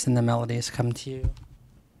lyrics and the melodies come to you?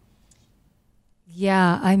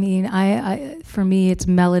 Yeah, I mean, I for me, it's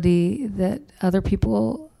melody that other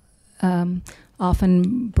people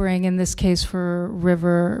often bring. In this case, for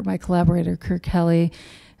River, my collaborator, Kirk Kelly,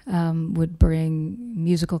 would bring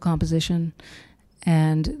musical composition,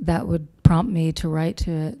 and that would prompt me to write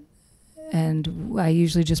to it. And I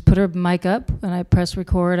usually just put a mic up and I press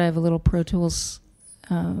record. I have a little Pro Tools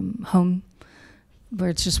home where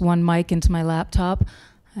it's just one mic into my laptop,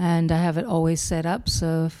 and I have it always set up.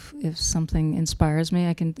 So if something inspires me,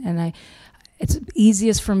 I can. It's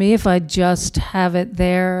easiest for me if I just have it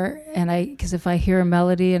there, because if I hear a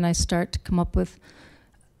melody and I start to come up with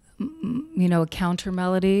a counter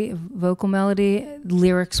melody, a vocal melody,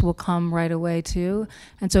 lyrics will come right away too.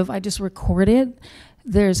 And so if I just record it,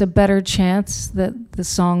 there's a better chance that the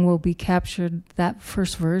song will be captured. That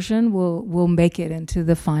first version will make it into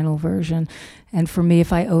the final version. And for me,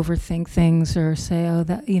 if I overthink things or say,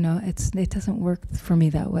 it doesn't work for me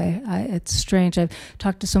that way. It's strange. I've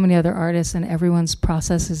talked to so many other artists, and everyone's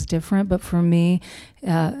process is different. But for me,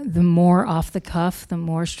 the more off the cuff, the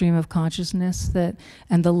more stream of consciousness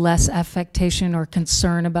and the less affectation or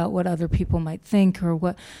concern about what other people might think or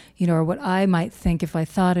what I might think if I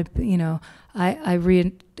thought it. I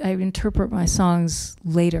interpret my songs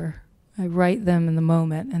later. I write them in the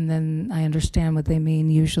moment, and then I understand what they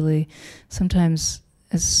mean, usually sometimes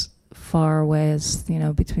as far away as,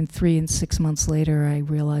 between 3 and 6 months later, I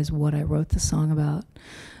realize what I wrote the song about.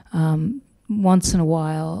 Once in a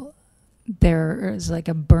while, there is like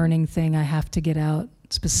a burning thing I have to get out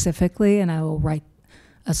specifically, and I will write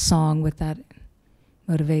a song with that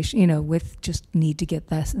motivation, with just need to get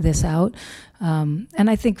this out. And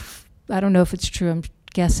I think, I don't know if it's true, I'm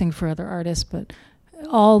guessing for other artists, but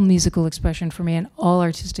all musical expression for me and all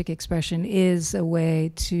artistic expression is a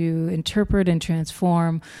way to interpret and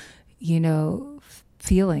transform,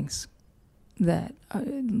 feelings that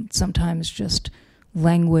sometimes just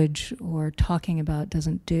language or talking about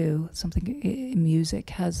doesn't do. Music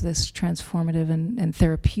has this transformative and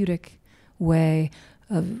therapeutic way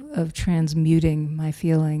of transmuting my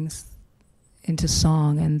feelings into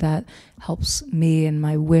song, and that helps me, and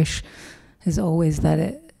my wish is always that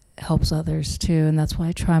it helps others too, and that's why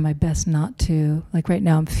I try my best not to. Like right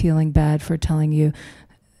now I'm feeling bad for telling you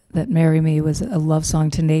that Marry Me was a love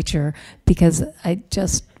song to nature, because I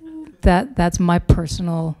just, that's my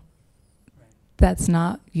personal, that's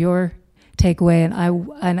not your takeaway,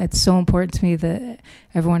 and it's so important to me that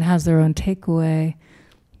everyone has their own takeaway.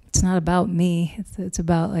 It's not about me, it's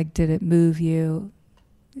about like, did it move you?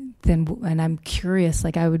 And I'm curious,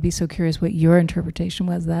 like I would be so curious what your interpretation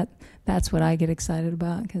was. That's what I get excited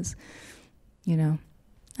about, because,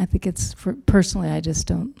 I think personally, I just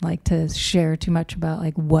don't like to share too much about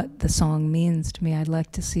like what the song means to me. I'd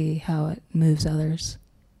like to see how it moves others.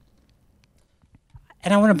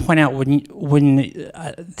 And I want to point out, when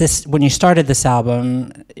you started this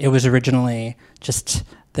album, it was originally just,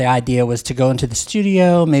 the idea was to go into the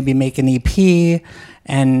studio, maybe make an EP,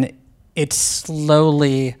 and it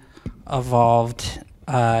slowly evolved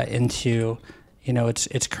into,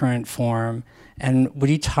 its current form. And would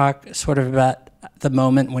you talk sort of about the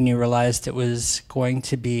moment when you realized it was going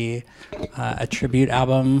to be a tribute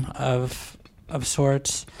album of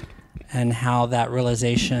sorts, and how that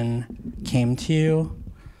realization came to you?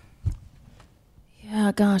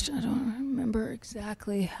 Yeah, gosh, I don't remember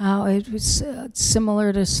exactly how. It was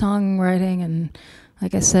similar to songwriting, and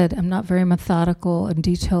like I said, I'm not very methodical and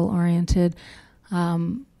detail-oriented.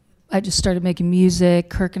 I just started making music.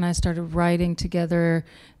 Kirk and I started writing together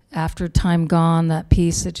after Time Gone, that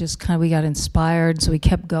piece that just we got inspired, so we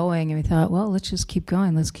kept going, and we thought, well, let's just keep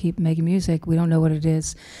going. Let's keep making music. We don't know what it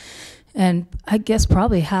is. And I guess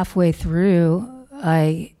probably halfway through,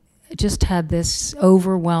 I just had this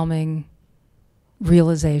overwhelming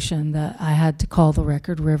realization that I had to call the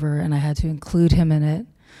record River, and I had to include him in it.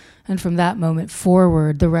 And from that moment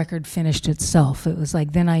forward, the record finished itself. It was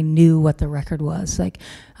like, then I knew what the record was. Like,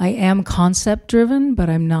 I am concept driven,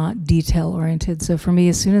 but I'm not detail oriented. So for me,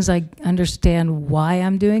 as soon as I understand why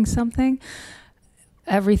I'm doing something,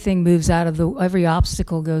 everything moves out of every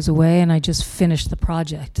obstacle goes away, and I just finish the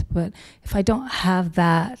project. But if I don't have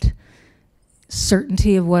that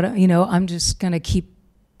certainty of what, I'm just going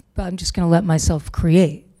to let myself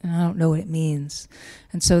create. and I don't know what it means.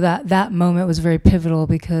 And so that moment was very pivotal,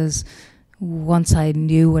 because once I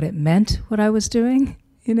knew what it meant, what I was doing,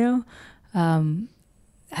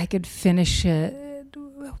 I could finish it,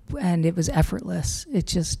 and it was effortless. It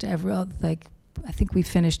just, I think we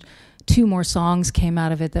finished 2 more songs came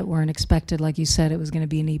out of it that weren't expected. Like you said, it was going to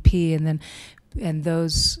be an EP, and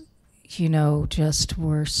those, just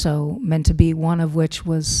were so meant to be. One of which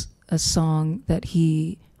was a song that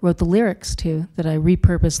he wrote the lyrics to, that I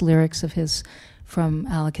repurposed lyrics of his from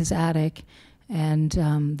Aleka's Attic, and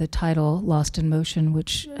the title, Lost in Motion,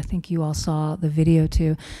 which I think you all saw the video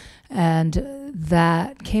to. And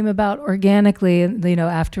that came about organically,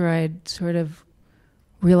 after I'd sort of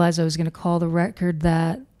realized I was going to call the record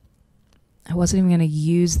that. I wasn't even going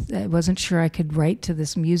to I wasn't sure I could write to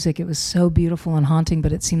this music. It was so beautiful and haunting,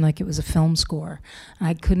 but it seemed like it was a film score. And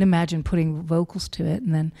I couldn't imagine putting vocals to it.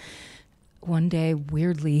 And then one day,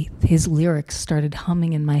 weirdly, his lyrics started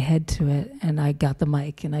humming in my head to it, and I got the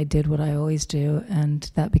mic and I did what I always do, and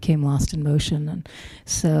that became Lost in Motion. And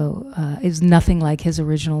so it's nothing like his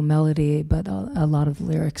original melody, but a lot of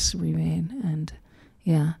lyrics remain. And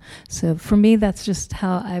yeah, so for me, that's just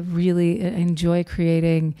how I really enjoy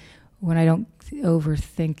creating. When I don't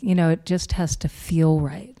overthink, it just has to feel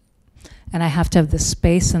right. And I have to have the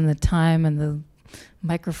space and the time and the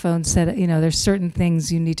microphone set. There's certain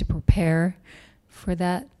things you need to prepare for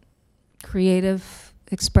that creative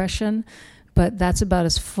expression, but that's about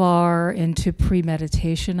as far into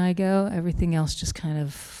premeditation I go. Everything else just kind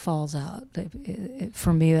of falls out.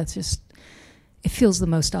 For me, that's just, it feels the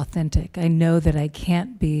most authentic. I know that I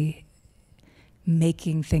can't be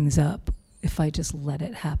making things up if I just let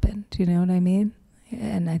it happen. Do you know what I mean?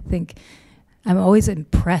 And I think I'm always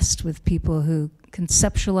impressed with people who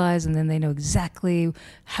conceptualize, and then they know exactly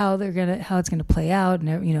how it's gonna play out, and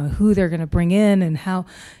who they're gonna bring in, and how,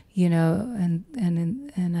 and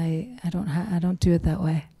I don't do it that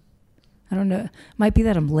way. I don't know. It might be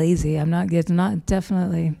that I'm lazy. It's not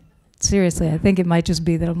definitely. Seriously, I think it might just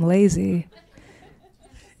be that I'm lazy.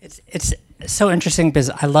 It's so interesting, because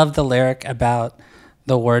I love the lyric about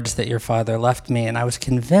the words that your father left me, and I was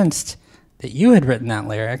convinced that you had written that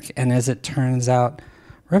lyric, and as it turns out,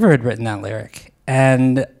 River had written that lyric.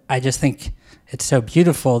 And I just think it's so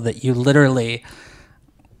beautiful that you literally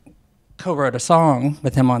co-wrote a song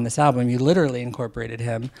with him on this album. You literally incorporated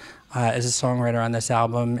him as a songwriter on this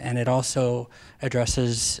album, and it also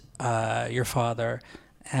addresses your father.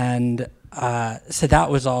 And so that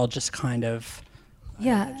was all just kind of...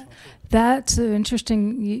 Yeah. That's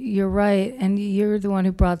interesting. You're right, and you're the one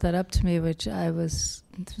who brought that up to me, which this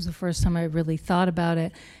was the first time I really thought about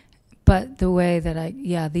it. But the way that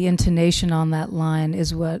the intonation on that line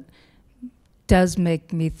is what does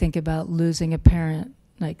make me think about losing a parent,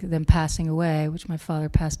 like them passing away, which my father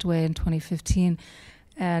passed away in 2015.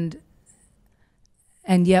 And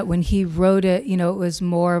yet when he wrote it, it was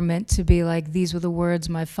more meant to be like, these were the words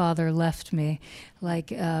my father left me. Like,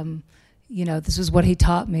 this is what he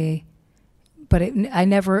taught me. But I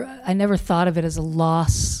never thought of it as a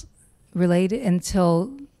loss related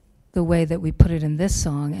until the way that we put it in this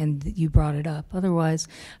song, and you brought it up. Otherwise,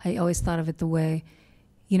 I always thought of it the way,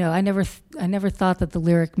 I never thought that the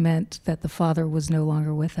lyric meant that the father was no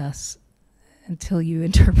longer with us until you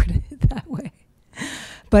interpreted it that way.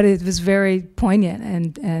 But it was very poignant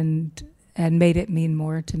and made it mean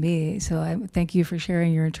more to me. So I thank you for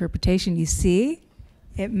sharing your interpretation. You see?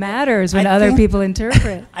 It matters when other people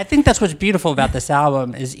interpret. I think that's what's beautiful about this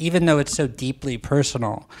album, is even though it's so deeply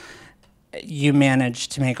personal, you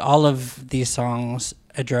managed to make all of these songs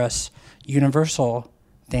address universal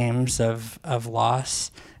themes of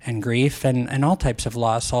loss and grief and all types of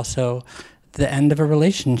loss. Also, the end of a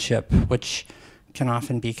relationship, which can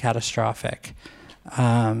often be catastrophic.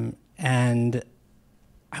 And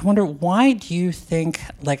I wonder, why do you think,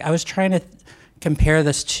 I was trying to compare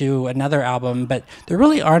this to another album, but there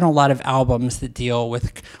really aren't a lot of albums that deal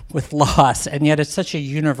with loss, and yet it's such a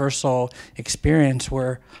universal experience.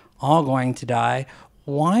 We're all going to die.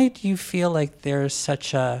 Why do you feel like there's such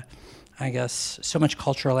so much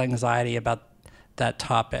cultural anxiety about that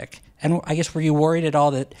topic? And I guess, were you worried at all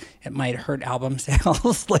that it might hurt album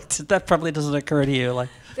sales? That probably doesn't occur to you.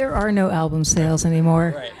 There are no album sales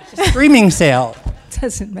anymore. Right. It's a streaming sale.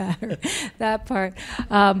 Doesn't matter, that part.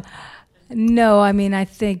 No, I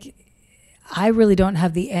think I really don't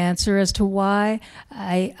have the answer as to why.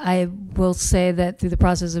 I will say that through the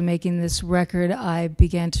process of making this record, I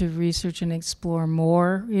began to research and explore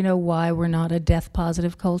more, why we're not a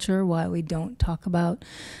death-positive culture, why we don't talk about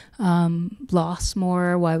loss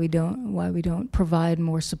more, why we don't provide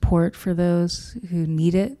more support for those who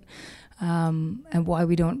need it, and why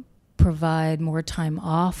we don't provide more time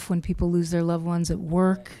off when people lose their loved ones at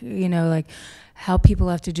work, like how people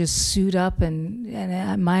have to just suit up.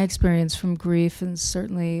 And my experience from grief, and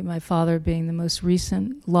certainly my father being the most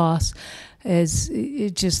recent loss, is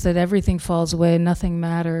it just that everything falls away and nothing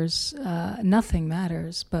matters. Nothing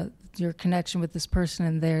matters but your connection with this person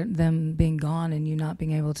and them being gone and you not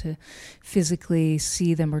being able to physically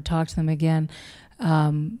see them or talk to them again.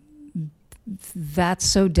 That's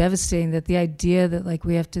so devastating, that the idea that like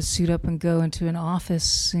we have to suit up and go into an office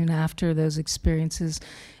soon after those experiences,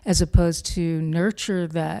 as opposed to nurture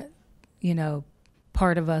that,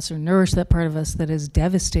 part of us, or nourish that part of us that is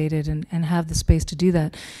devastated, and have the space to do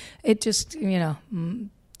that. It just, it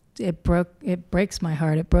breaks my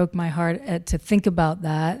heart. It broke my heart to think about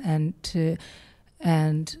that, and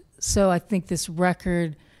so I think this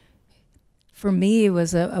record for me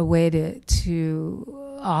was a way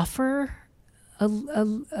to offer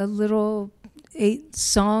a little 8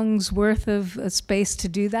 songs worth of a space to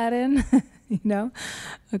do that in, a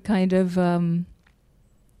kind of a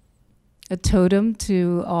totem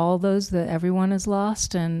to all those that everyone has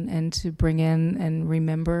lost, and to bring in and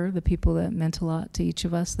remember the people that meant a lot to each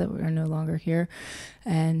of us that are no longer here.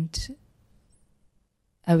 And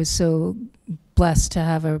I was so blessed to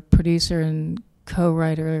have a producer and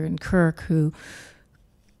co-writer in Kirk who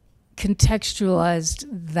contextualized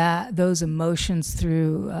those emotions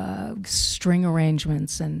through string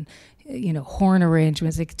arrangements and horn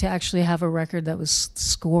arrangements, to actually have a record that was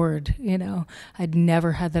scored. I'd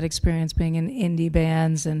never had that experience being in indie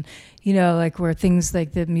bands, and like where things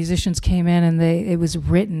like the musicians came in and it was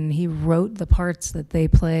written. He wrote the parts that they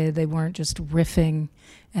played. They weren't just riffing,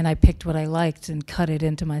 and I picked what I liked and cut it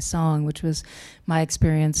into my song, which was my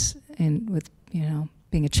experience with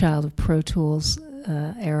being a child of Pro Tools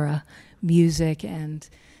era music, and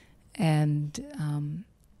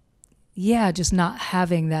just not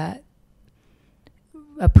having that,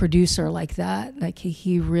 a producer like that. Like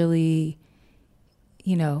he really,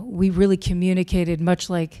 we really communicated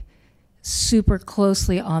much like super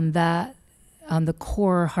closely on the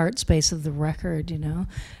core heart space of the record,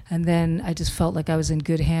 and then I just felt like I was in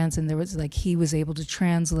good hands, and there was like, he was able to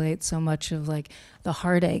translate so much of like the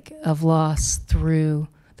heartache of loss through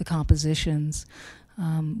the compositions,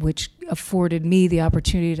 which afforded me the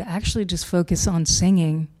opportunity to actually just focus on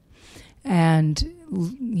singing and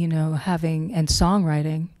having, and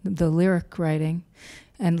songwriting, the lyric writing,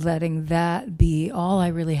 and letting that be all I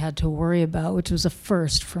really had to worry about, which was a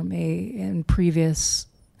first for me. In previous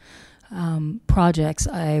projects,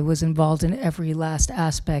 I was involved in every last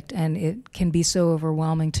aspect, and it can be so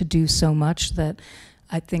overwhelming to do so much that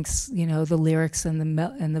I think the lyrics and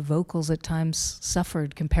the vocals at times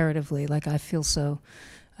suffered comparatively. Like I feel so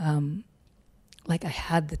like I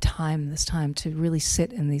had the time this time to really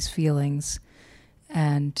sit in these feelings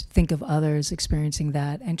and think of others experiencing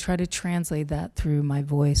that, and try to translate that through my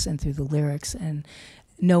voice and through the lyrics, and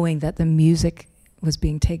knowing that the music was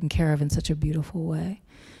being taken care of in such a beautiful way.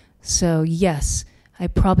 So yes, I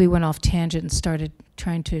probably went off tangent and started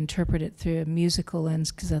trying to interpret it through a musical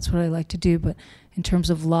lens, because that's what I like to do. But in terms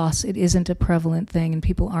of loss, it isn't a prevalent thing, and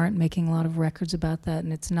people aren't making a lot of records about that,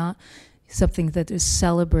 and it's not something that is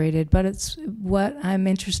celebrated. But it's what I'm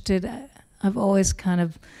interested in. I've always kind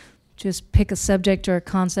of just pick a subject or a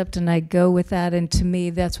concept and I go with that, and to me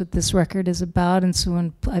that's what this record is about. And so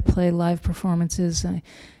when I play live performances, I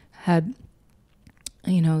had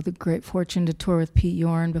the great fortune to tour with Pete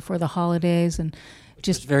Yorn before the holidays, and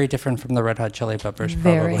just very different from the Red Hot Chili Peppers,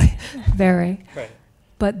 very, probably. Very. Right.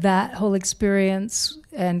 But that whole experience,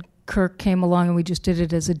 and Kirk came along and we just did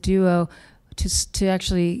it as a duo to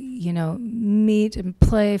actually, meet and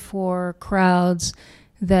play for crowds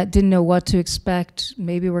that didn't know what to expect.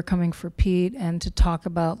 Maybe we're coming for Pete, and to talk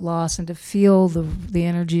about loss and to feel the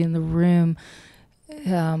energy in the room,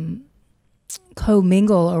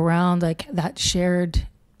 co-mingle around like that shared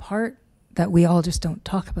part that we all just don't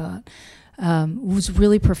talk about, was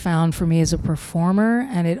really profound for me as a performer,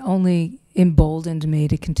 and it only emboldened me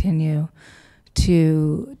to continue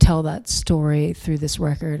to tell that story through this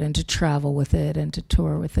record, and to travel with it, and to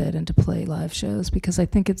tour with it, and to play live shows, because I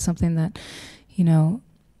think it's something that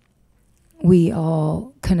we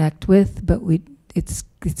all connect with, but it's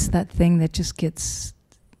that thing that just gets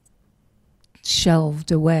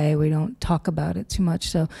shelved away. We don't talk about it too much.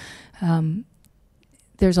 So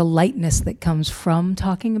there's a lightness that comes from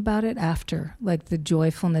talking about it after, like the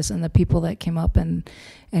joyfulness and the people that came up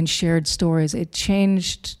and shared stories. It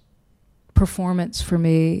changed performance for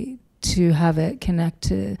me to have it connect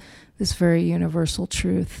to this very universal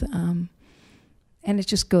truth. And it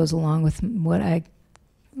just goes along with what I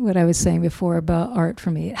what I was saying before about art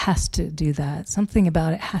for me. It has to do that. Something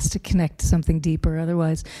about it has to connect to something deeper.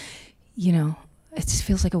 Otherwise, it just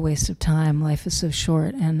feels like a waste of time. Life is so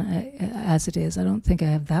short, and as it is, I don't think I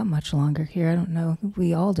have that much longer here. I don't know.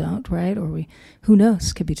 We all don't, right? Or who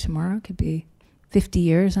knows? Could be tomorrow. Could be 50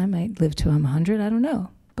 years. I might live to I'm 100. I don't know.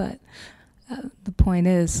 But the point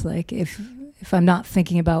is, like, if I'm not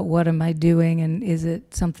thinking about what am I doing and is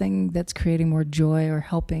it something that's creating more joy or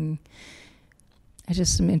helping, I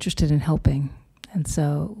just am interested in helping. And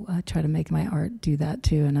so I try to make my art do that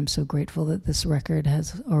too. And I'm so grateful that this record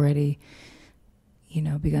has already,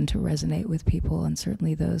 begun to resonate with people, and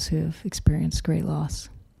certainly those who have experienced great loss.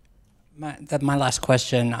 My last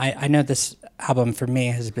question, I know this album for me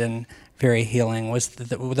has been very healing. Was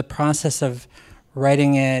the process of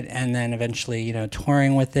writing it and then eventually,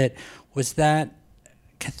 touring with it, was that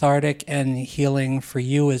cathartic and healing for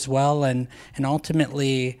you as well? And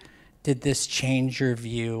ultimately, did this change your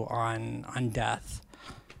view on death?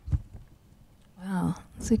 Wow,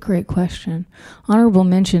 that's a great question. Honorable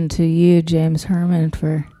mention to you, James Herman,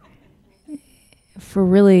 for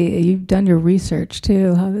really, you've done your research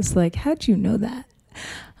too. I was like, how'd you know that?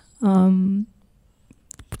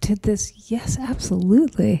 Did this? Yes,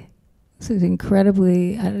 absolutely. This is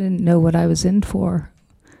incredibly, I didn't know what I was in for,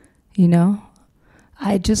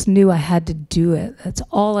 I just knew I had to do it. That's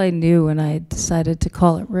all I knew when I decided to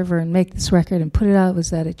call it River and make this record and put it out, was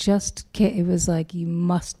that it was like, you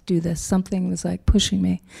must do this. Something was like pushing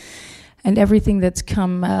me. And everything that's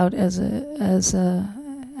come out as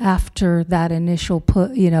after that initial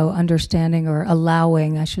understanding or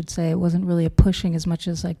allowing, I should say, it wasn't really a pushing as much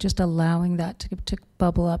as like just allowing that to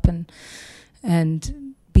bubble up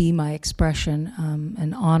and be my expression,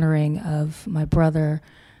 and honoring of my brother.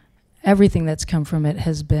 Everything that's come from it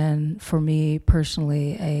has been, for me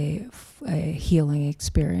personally, a healing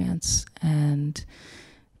experience, and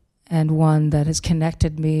one that has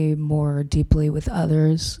connected me more deeply with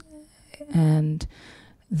others, and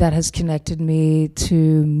that has connected me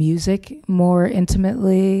to music more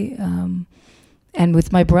intimately, and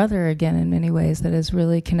with my brother again in many ways. That has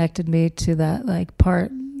really connected me to that like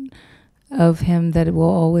part of him that it will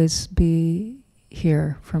always be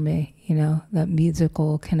here for me, that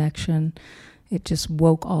musical connection. It just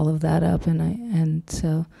woke all of that up, and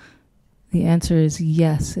so the answer is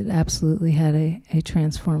yes, it absolutely had a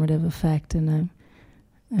transformative effect, and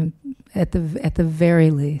I'm at the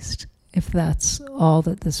very least, if that's all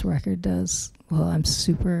that this record does, well, I'm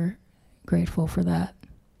super grateful for that.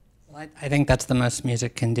 Well, I think that's the most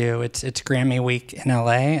music can do. It's Grammy week in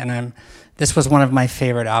LA, and this was one of my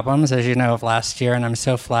favorite albums, as you know, of last year, and I'm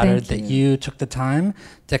so flattered that you took the time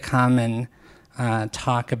to come and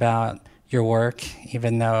talk about your work,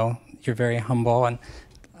 even though you're very humble, and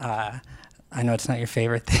I know it's not your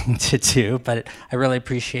favorite thing to do, but I really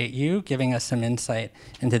appreciate you giving us some insight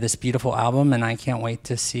into this beautiful album, and I can't wait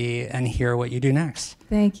to see and hear what you do next.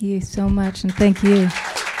 Thank you so much, and thank you.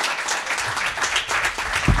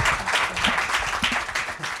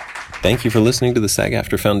 Thank you for listening to the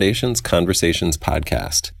SAG-AFTRA Foundation's Conversations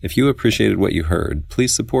podcast. If you appreciated what you heard,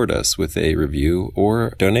 please support us with a review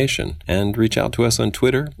or donation, and reach out to us on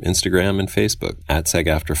Twitter, Instagram, and Facebook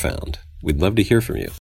 @SAG-AFTRA Found. We'd love to hear from you.